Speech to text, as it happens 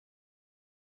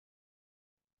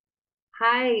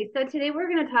Hi, so today we're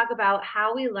going to talk about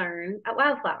how we learn at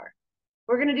WyldFlower.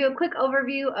 We're going to do a quick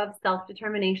overview of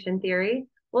self-determination theory.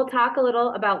 We'll talk a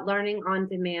little about learning on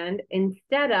demand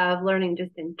instead of learning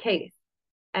just in case.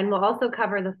 And we'll also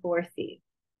cover the 4 C's.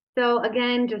 So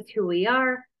again, just who we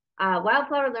are.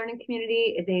 WyldFlower Learning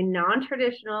Community is a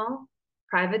non-traditional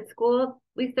private school.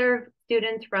 We serve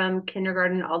students from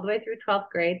kindergarten all the way through 12th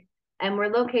grade, and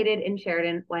we're located in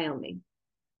Sheridan, Wyoming.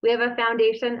 We have a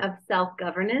foundation of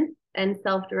self-governance and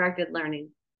self-directed learning.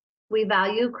 We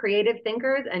value creative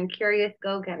thinkers and curious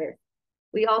go-getters.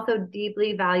 We also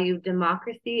deeply value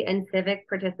democracy and civic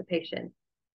participation.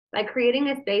 By creating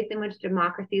a space in which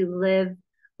democracy lives,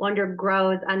 wonder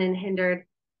grows unhindered,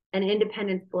 and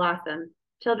independence blossoms,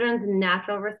 children's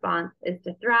natural response is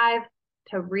to thrive,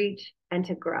 to reach, and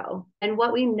to grow. And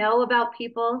what we know about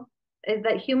people is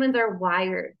that humans are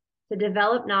wired to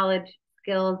develop knowledge,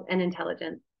 skills, and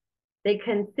intelligence. They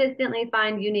consistently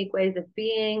find unique ways of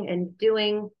being and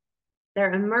doing.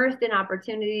 They're immersed in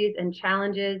opportunities and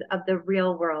challenges of the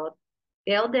real world,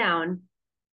 scaled down,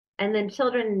 and then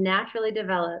children naturally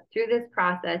develop through this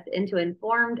process into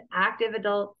informed, active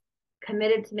adults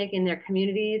committed to making their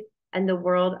communities and the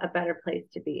world a better place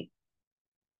to be.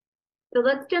 So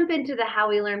let's jump into the how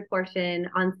we learn portion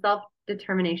on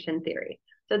self-determination theory.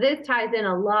 So this ties in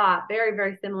a lot, very,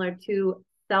 very similar to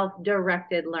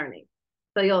self-directed learning.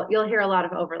 So you'll hear a lot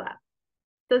of overlap.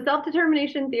 So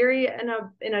self-determination theory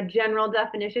in a general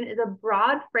definition is a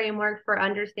broad framework for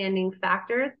understanding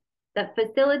factors that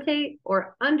facilitate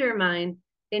or undermine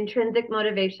intrinsic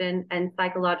motivation and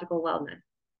psychological wellness.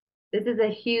 This is a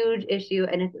huge issue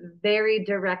and it's very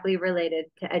directly related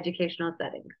to educational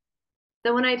settings.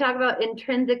 So when I talk about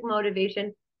intrinsic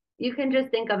motivation, you can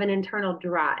just think of an internal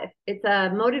drive. It's a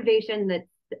motivation that's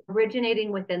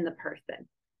originating within the person.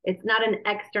 It's not an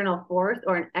external force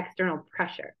or an external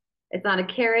pressure. It's not a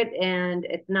carrot and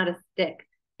it's not a stick.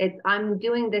 It's I'm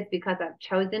doing this because I've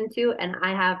chosen to and I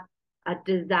have a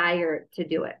desire to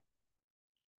do it.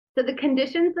 So the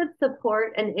conditions that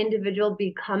support an individual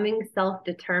becoming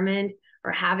self-determined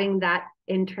or having that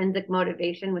intrinsic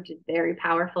motivation, which is very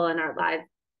powerful in our lives,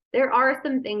 there are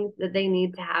some things that they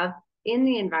need to have in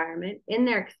the environment, in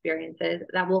their experiences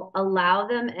that will allow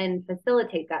them and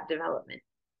facilitate that development.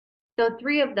 So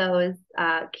 3 of those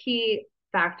key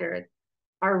factors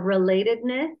are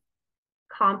relatedness,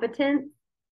 competence,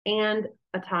 and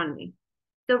autonomy.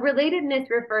 So relatedness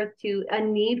refers to a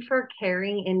need for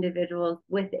caring individuals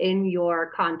within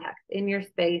your context, in your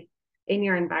space, in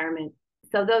your environment.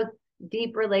 So those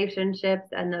deep relationships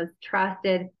and those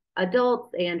trusted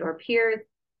adults and or peers,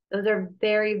 those are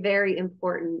very, very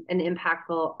important and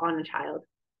impactful on a child.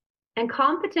 And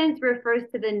competence refers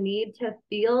to the need to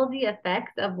feel the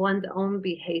effects of one's own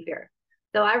behavior.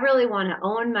 So I really want to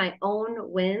own my own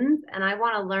wins and I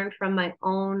want to learn from my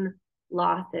own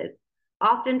losses.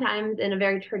 Oftentimes in a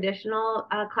very traditional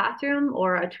classroom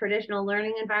or a traditional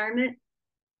learning environment,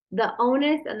 the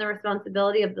onus and the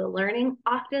responsibility of the learning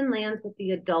often lands with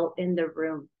the adult in the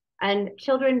room. And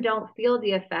children don't feel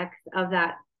the effects of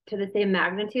that to the same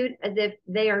magnitude as if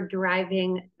they are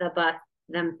driving the bus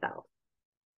themselves.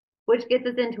 Which gets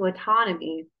us into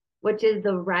autonomy, which is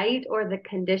the right or the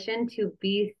condition to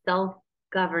be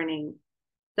self-governing.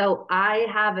 So I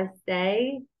have a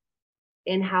say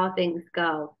in how things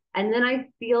go. And then I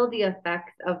feel the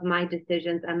effects of my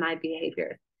decisions and my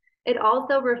behaviors. It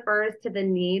also refers to the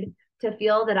need to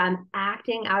feel that I'm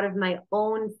acting out of my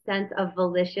own sense of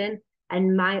volition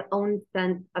and my own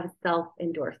sense of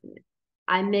self-endorsement.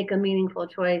 I make a meaningful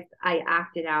choice, I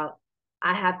act it out.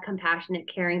 I have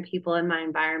compassionate, caring people in my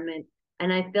environment,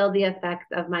 and I feel the effects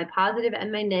of my positive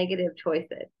and my negative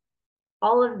choices.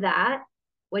 All of that,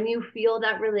 when you feel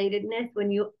that relatedness, when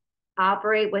you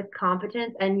operate with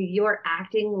competence and you're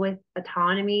acting with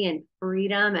autonomy and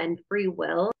freedom and free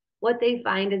will, what they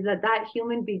find is that that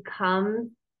human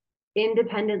becomes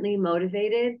independently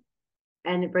motivated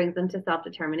and it brings them to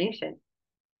self-determination.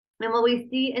 And what we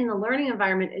see in the learning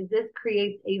environment is this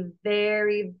creates a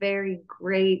very, very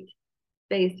great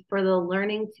space for the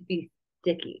learning to be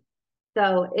sticky.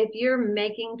 So if you're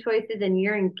making choices and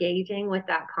you're engaging with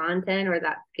that content or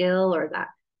that skill or that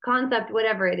concept,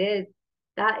 whatever it is,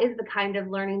 that is the kind of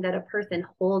learning that a person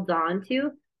holds on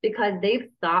to because they've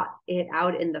sought it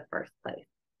out in the first place.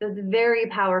 So it's very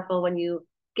powerful when you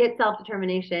get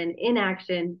self-determination in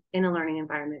action in a learning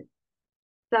environment.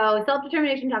 So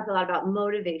self-determination talks a lot about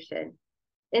motivation.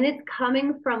 And it's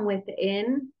coming from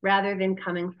within rather than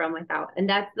coming from without. And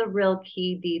that's the real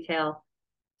key detail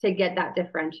to get that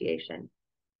differentiation.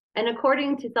 And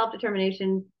according to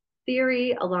self-determination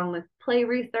theory, along with play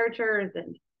researchers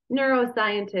and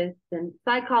neuroscientists and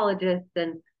psychologists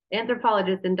and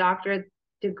anthropologists and doctorate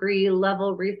degree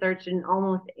level research in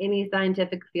almost any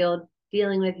scientific field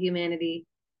dealing with humanity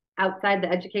outside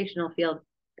the educational field,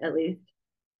 at least,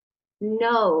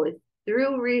 knows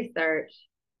through research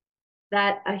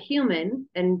that a human,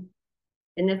 and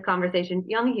in this conversation,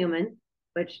 young human,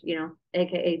 which,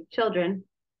 AKA children,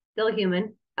 still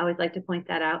human, I always like to point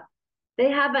that out, they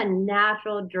have a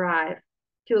natural drive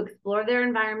to explore their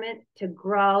environment, to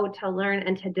grow, to learn,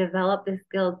 and to develop the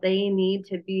skills they need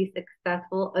to be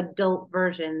successful adult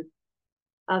versions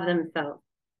of themselves.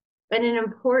 And an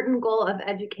important goal of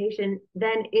education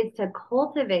then is to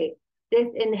cultivate this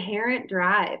inherent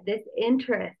drive, this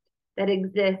interest that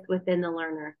exists within the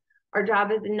learner. Our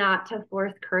job is not to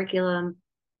force curriculum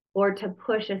or to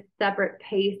push a separate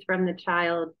pace from the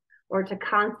child or to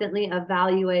constantly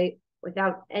evaluate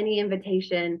without any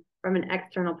invitation from an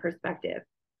external perspective.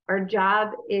 Our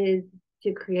job is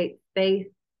to create space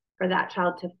for that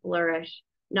child to flourish,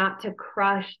 not to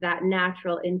crush that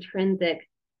natural, intrinsic,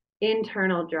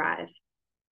 internal drive.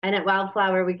 And at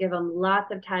WyldFlower, we give them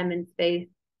lots of time and space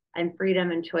and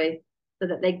freedom and choice so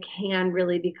that they can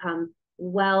really become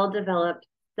well-developed,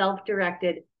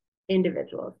 self-directed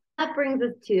individuals. That brings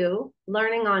us to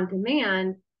learning on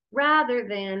demand rather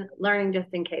than learning just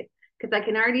in case. Because I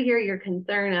can already hear your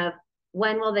concern of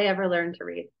when will they ever learn to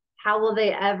read? How will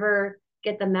they ever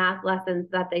get the math lessons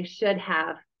that they should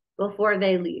have before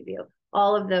they leave you?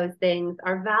 All of those things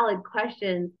are valid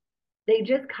questions. They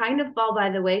just kind of fall by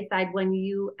the wayside when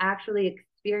you actually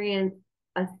experience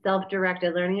a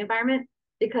self-directed learning environment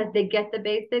because they get the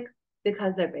basics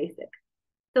because they're basic.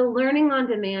 So learning on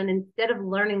demand instead of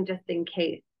learning just in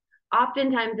case.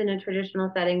 Oftentimes in a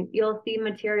traditional setting, you'll see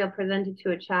material presented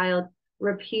to a child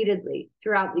repeatedly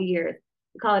throughout the years.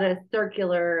 We call it a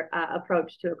circular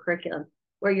approach to a curriculum,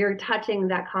 where you're touching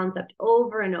that concept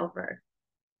over and over.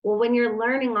 Well, when you're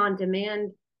learning on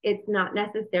demand, it's not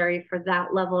necessary for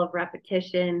that level of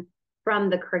repetition from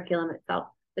the curriculum itself.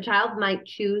 The child might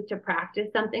choose to practice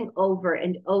something over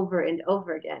and over and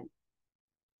over again.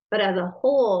 But as a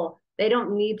whole, they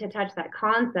don't need to touch that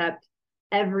concept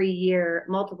every year,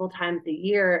 multiple times a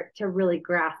year to really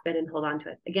grasp it and hold on to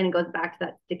it. Again, it goes back to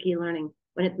that sticky learning.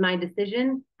 When it's my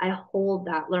decision, I hold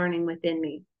that learning within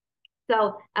me.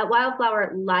 So at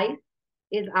WyldFlower, life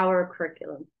is our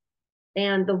curriculum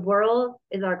and the world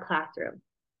is our classroom.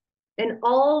 And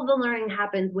all the learning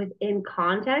happens within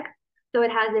context, so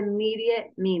it has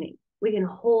immediate meaning. We can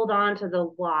hold on to the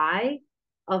why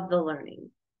of the learning.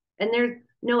 And there's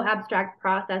no abstract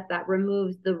process that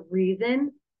removes the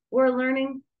reason we're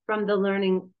learning from the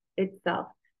learning itself.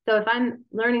 So if I'm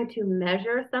learning to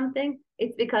measure something,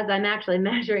 it's because I'm actually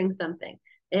measuring something.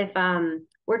 If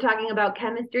we're talking about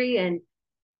chemistry and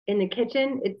in the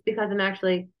kitchen, it's because I'm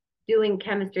actually doing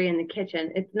chemistry in the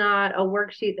kitchen. It's not a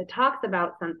worksheet that talks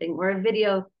about something or a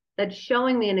video that's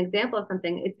showing me an example of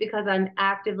something. It's because I'm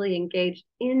actively engaged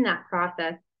in that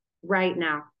process right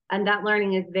now. And that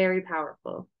learning is very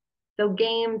powerful. So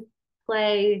games,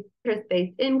 play,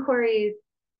 interest-based inquiries,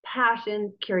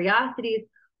 passions, curiosities,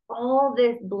 all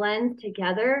this blends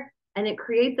together and it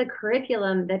creates a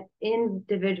curriculum that's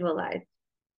individualized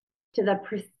to the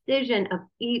precision of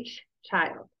each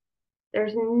child.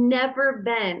 There's never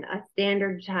been a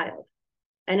standard child,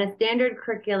 and a standard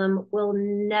curriculum will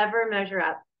never measure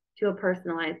up to a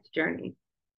personalized journey.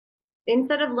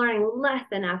 Instead of learning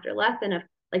lesson after lesson of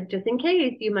like, just in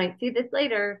case you might see this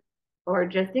later, or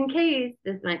just in case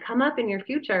this might come up in your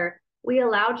future, we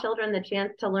allow children the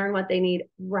chance to learn what they need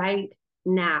right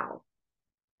now.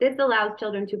 This allows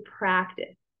children to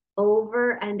practice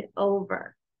over and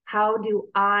over. How do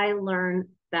I learn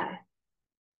best?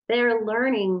 They're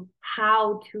learning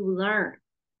how to learn.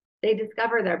 They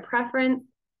discover their preference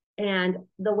and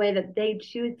the way that they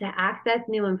choose to access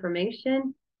new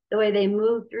information, the way they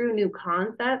move through new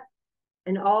concepts,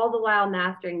 and all the while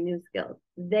mastering new skills.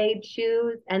 They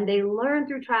choose and they learn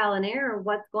through trial and error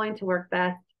what's going to work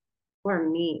best for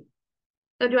me.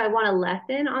 So do I want a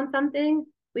lesson on something?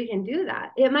 We can do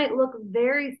that. It might look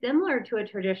very similar to a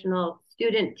traditional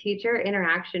student-teacher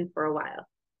interaction for a while.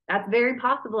 That's very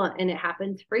possible and it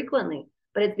happens frequently,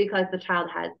 but it's because the child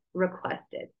has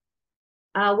requested.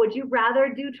 Would you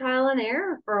rather do trial and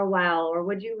error for a while, or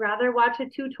would you rather watch a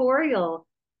tutorial?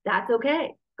 That's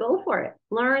okay. Go for it.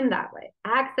 Learn that way.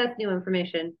 Access new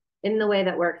information in the way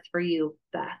that works for you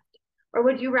best. Or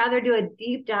would you rather do a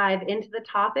deep dive into the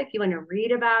topic? You want to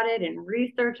read about it and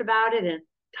research about it and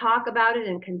talk about it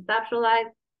and conceptualize?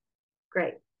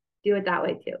 Great. Do it that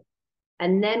way too.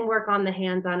 And then work on the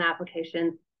hands-on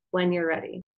applications when you're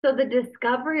ready. So the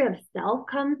discovery of self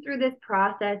comes through this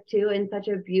process too in such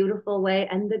a beautiful way.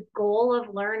 And the goal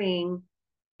of learning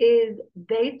is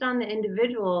based on the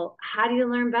individual. How do you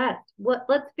learn best?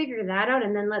 Let's figure that out,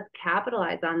 and then let's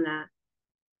capitalize on that.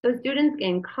 So students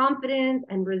gain confidence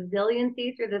and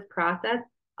resiliency through this process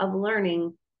of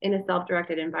learning in a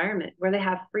self-directed environment where they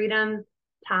have freedom,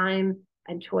 time,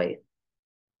 and choice.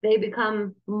 They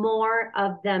become more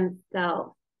of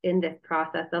themselves in this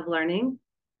process of learning,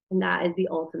 and that is the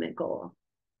ultimate goal.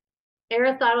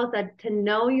 Aristotle said, to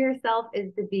know yourself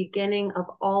is the beginning of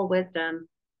all wisdom.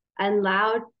 And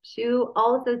Lao Tzu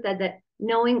also said that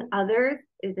knowing others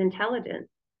is intelligence,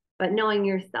 but knowing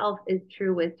yourself is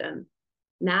true wisdom.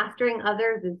 Mastering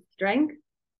others is strength.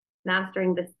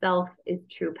 Mastering the self is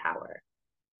true power.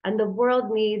 And the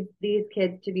world needs these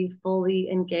kids to be fully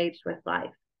engaged with life,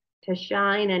 to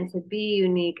shine and to be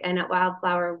unique. And at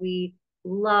WyldFlower, we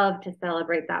love to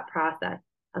celebrate that process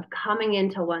of coming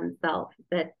into oneself,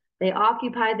 that they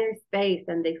occupy their space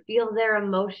and they feel their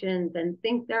emotions and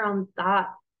think their own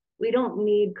thoughts. We don't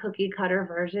need cookie cutter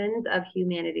versions of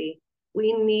humanity.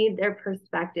 We need their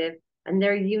perspective and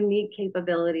their unique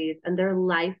capabilities and their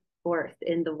life force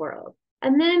in the world.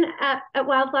 And then at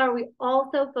WyldFlower, we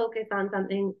also focus on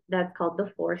something that's called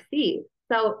the 4 C's.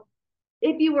 So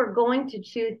if you were going to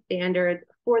choose standards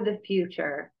for the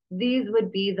future, these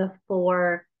would be the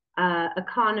 4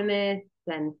 economists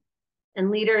and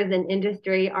leaders in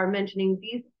industry are mentioning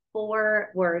these 4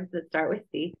 words that start with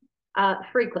C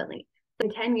frequently.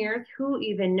 In 10 years, who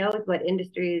even knows what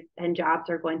industries and jobs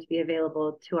are going to be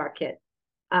available to our kids?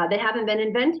 They haven't been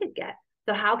invented yet.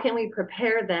 So how can we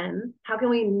prepare them? How can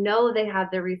we know they have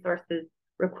the resources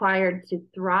required to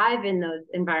thrive in those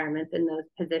environments, in those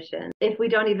positions, if we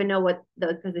don't even know what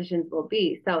those positions will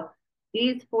be? So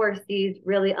these 4 C's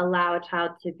really allow a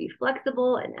child to be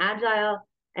flexible and agile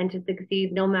and to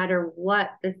succeed no matter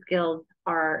what the skills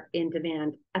are in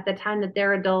demand at the time that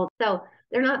they're adults. So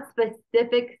they're not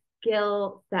specific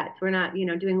skill sets. We're not,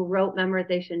 doing rote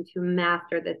memorization to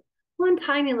master this one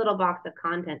tiny little box of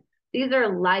content. These are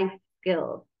life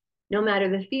skills. No matter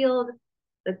the field,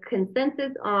 the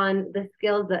consensus on the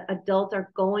skills that adults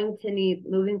are going to need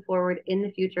moving forward in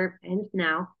the future and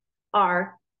now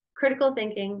are critical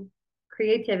thinking,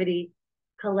 creativity,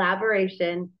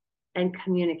 collaboration, and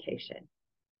communication.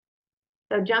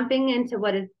 So jumping into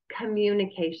what is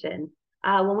communication.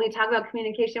 When we talk about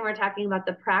communication, we're talking about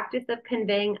the practice of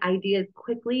conveying ideas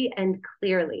quickly and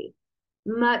clearly.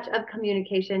 Much of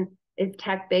communication is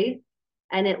text-based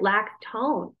and it lacks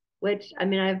tone, which, I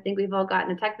think we've all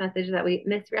gotten a text message that we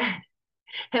misread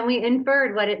and we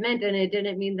inferred what it meant and it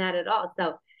didn't mean that at all.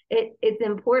 So it's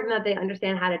important that they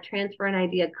understand how to transfer an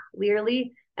idea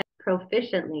clearly and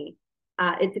proficiently.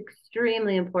 It's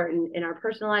extremely important in our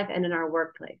personal life and in our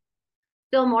workplace.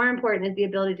 Still more important is the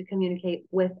ability to communicate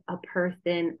with a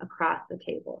person across the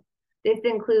table. This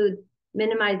includes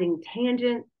minimizing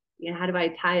tangents. How do I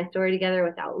tie a story together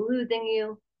without losing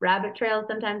you? Rabbit trails,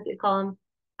 sometimes we call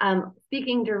them.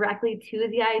 Speaking directly to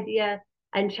the idea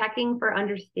and checking for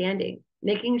understanding,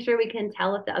 making sure we can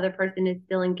tell if the other person is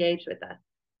still engaged with us.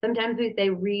 Sometimes we say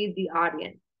read the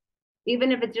audience.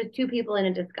 Even if it's just 2 people in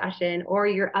a discussion or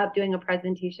you're up doing a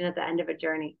presentation at the end of a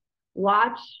journey,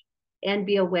 watch and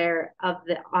be aware of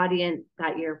the audience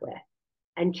that you're with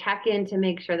and check in to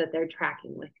make sure that they're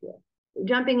tracking with you.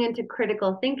 Jumping into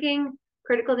critical thinking.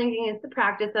 Critical thinking is the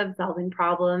practice of solving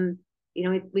problems.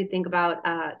 We think about,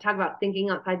 talk about thinking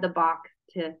outside the box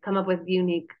to come up with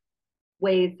unique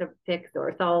ways to fix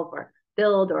or solve or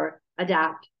build or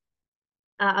adapt,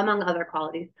 among other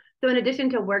qualities. So in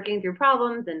addition to working through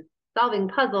problems and solving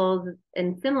puzzles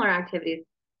and similar activities,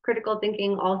 critical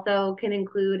thinking also can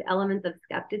include elements of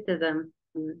skepticism,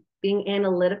 being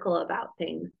analytical about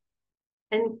things,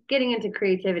 and getting into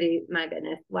creativity. My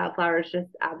goodness, WyldFlower is just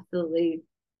absolutely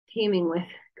teeming with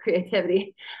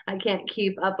creativity. I can't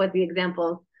keep up with the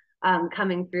examples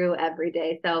coming through every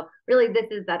day. So really, this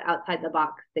is that outside the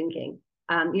box thinking.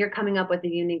 You're coming up with a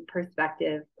unique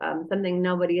perspective, something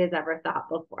nobody has ever thought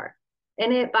before.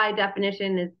 And it, by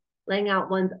definition, is laying out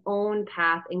one's own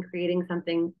path and creating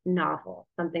something novel,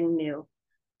 something new.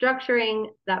 Structuring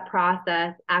that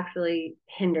process actually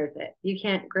hinders it. You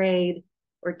can't grade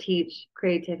or teach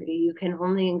creativity. You can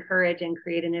only encourage and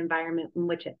create an environment in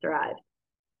which it thrives.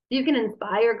 You can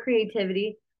inspire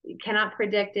creativity. You cannot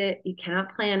predict it, you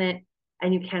cannot plan it,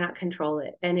 and you cannot control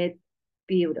it. And it's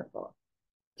beautiful.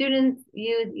 Students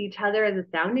use each other as a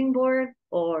sounding board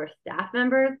or staff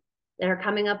members that are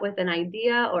coming up with an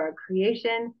idea or a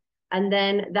creation. And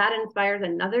then that inspires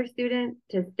another student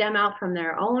to stem out from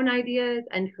their own ideas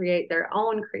and create their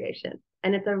own creation.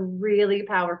 And it's a really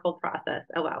powerful process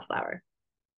at WyldFlower.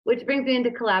 Which brings me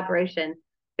into collaboration.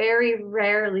 Very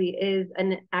rarely is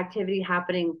an activity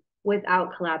happening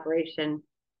without collaboration.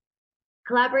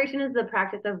 Collaboration is the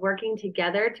practice of working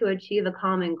together to achieve a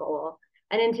common goal.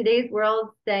 And in today's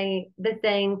world, the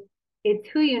saying, it's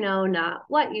who you know, not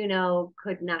what you know,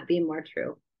 could not be more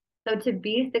true. So to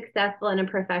be successful in a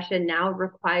profession now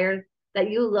requires that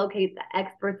you locate the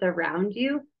experts around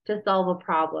you to solve a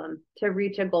problem, to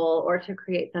reach a goal, or to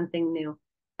create something new.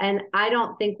 And I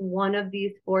don't think one of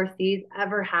these 4Cs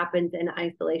ever happens in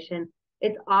isolation.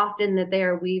 It's often that they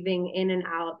are weaving in and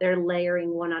out, they're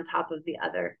layering one on top of the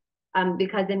other.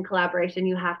 Because in collaboration,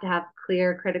 you have to have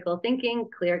clear critical thinking,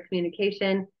 clear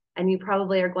communication, and you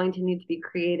probably are going to need to be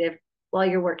creative while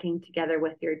you're working together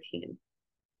with your team.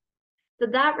 So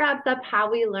that wraps up how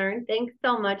we learn. Thanks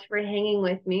so much for hanging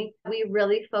with me. We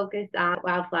really focused on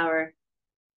WyldFlower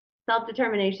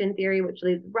self-determination theory, which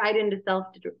leads right into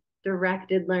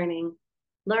self-directed learning,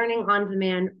 learning on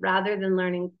demand rather than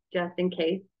learning just in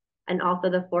case, and also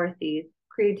the 4Cs: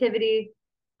 creativity,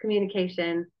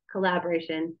 communication,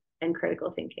 collaboration, and critical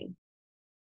thinking.